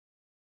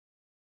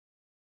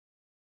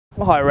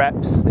high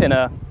reps in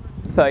a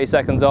 30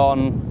 seconds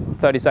on,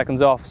 30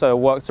 seconds off, so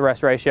work to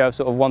rest ratio of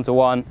sort of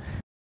 1-to-1.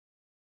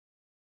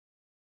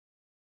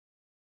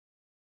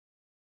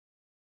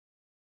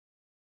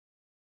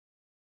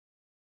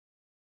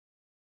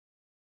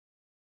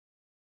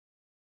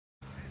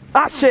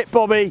 That's it,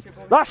 Bobby.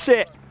 That's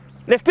it.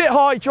 Lift it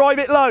high, drive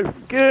it low.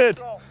 Good.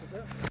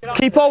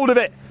 Keep hold of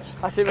it.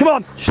 That's it, come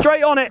on,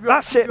 straight on it.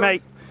 That's it,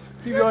 mate.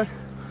 Keep going.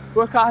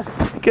 Work hard.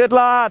 Good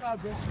lad.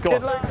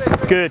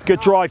 Good, good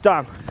drive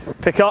down.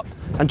 Pick up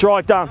and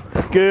drive down.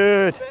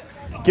 Good.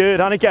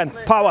 Good, and again.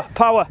 Power,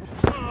 power.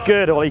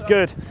 Good, Ollie,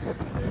 good.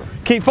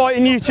 Keep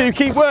fighting, you two.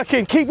 Keep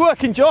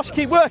working, Josh.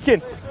 Keep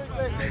working.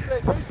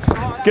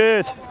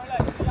 Good.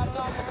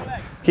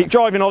 Keep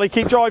driving, Ollie,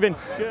 keep driving.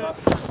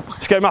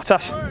 Let's go,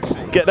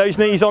 Matas. Get those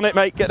knees on it,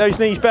 mate. Get those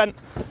knees bent.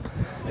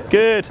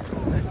 Good.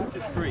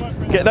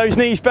 Get those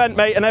knees bent,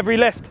 mate, and every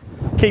lift.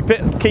 Keep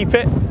it, keep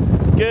it.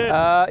 Good.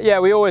 Yeah,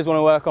 we always want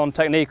to work on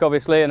technique,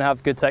 obviously, and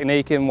have good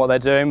technique in what they're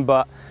doing,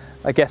 but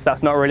I guess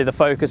that's not really the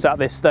focus at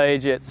this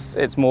stage.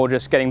 It's more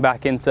just getting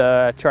back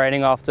into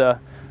training after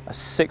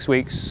 6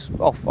 weeks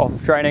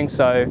off training,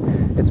 so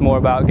it's more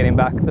about getting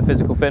back the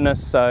physical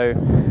fitness. So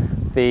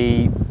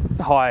the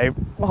high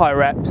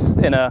reps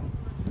in a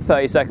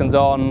 30 seconds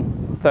on,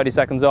 30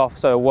 seconds off,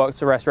 so work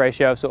to rest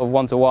ratio of sort of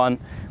 1-to-1.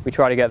 We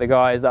try to get the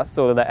guys, that's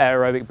sort of the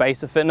aerobic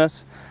base of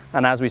fitness,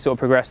 and as we sort of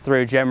progress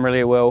through,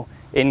 generally we'll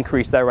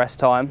increase their rest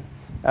time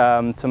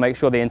to make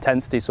sure the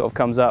intensity sort of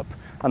comes up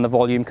and the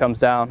volume comes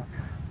down,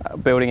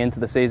 building into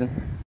the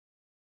season.